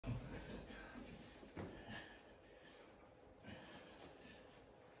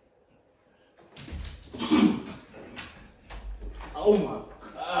Oh my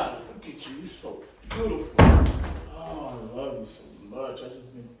God, look at you. You're so beautiful. Oh, I love you so much. I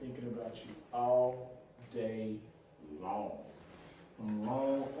just been thinking about you all day long. Them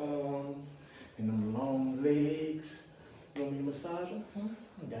long arms and them long legs. You want me to massage them? Huh?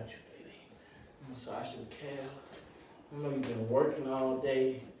 I got you, baby. Massage the calves. I know you've been working all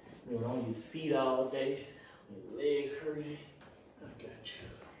day. You've been on your feet all day. Your legs hurting. I got you.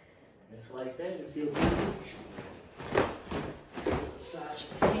 It's like that. You feel good. Massage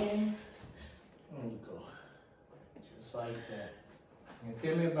your hands. There you go. Just like that. And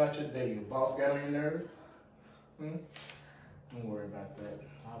tell me about your day. Your boss got on your nerves? Don't worry about that.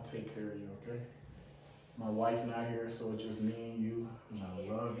 I'll take care of you, okay? My wife not here, so it's just me and you. And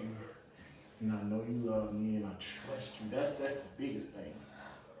I love you. And I know you love me and I trust you. That's the biggest thing.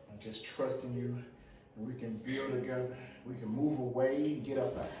 I'm just trusting you. And we can build together. We can move away, get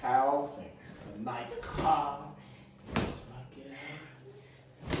us a house and a nice car. Just like it out.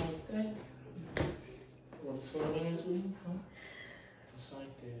 Like that. Want to slow dance with me, huh? Just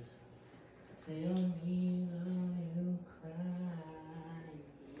like that. Tell me how you cry.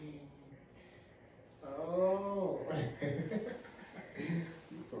 Oh.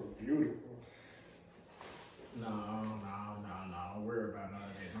 You're so beautiful. No. Don't worry about none of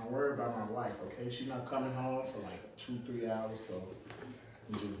that. Don't worry about my wife, okay? She's not coming home for like 2-3 hours, so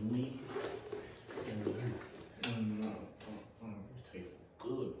it's just me and you. It tastes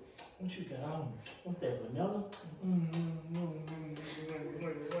good. What you got on? What's that, vanilla?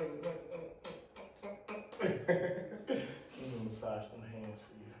 Massage them hands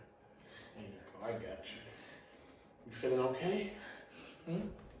for you. There you go, I got you. You feeling okay?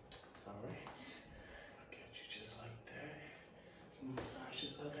 It's all right. I got you just like that. Massage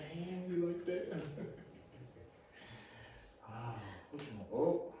his other hand, you like that? What you want?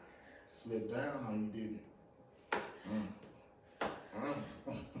 Oh, slid down or you didn't?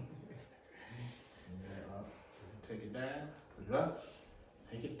 Take it down, put it up,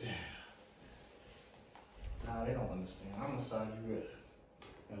 take it down. Nah, they don't understand. I'm gonna massage you with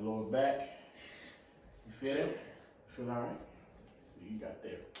that lower back. You feel it? Feel all right? See, you got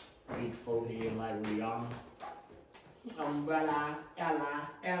that big forehead like Rihanna. Umbrella, Ella,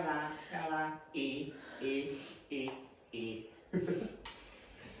 E.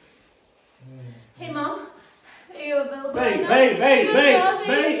 Hey, Mom. Are you available? Babe,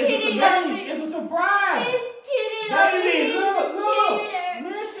 it's a surprise. He's cheating on me. Baby, He's look, a cheater.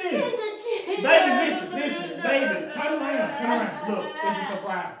 listen. He's a cheater. Baby, listen, baby, turn around. Look, it's a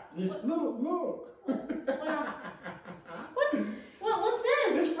surprise. Listen, look. What's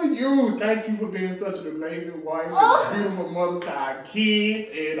this? It's for you. Thank you for being such an amazing wife and a beautiful mother to our kids.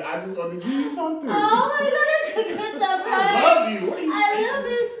 And I just wanted to give you something. Oh my God, that's a good surprise. I love you. I love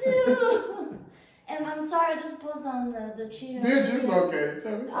it too. And I'm sorry, I just posted on the cheater. Did you? It's okay.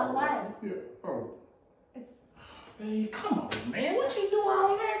 Tell me On live. Yeah. Oh. It's... Hey, come on, man. What you do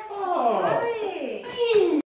all that for? Oh, sorry.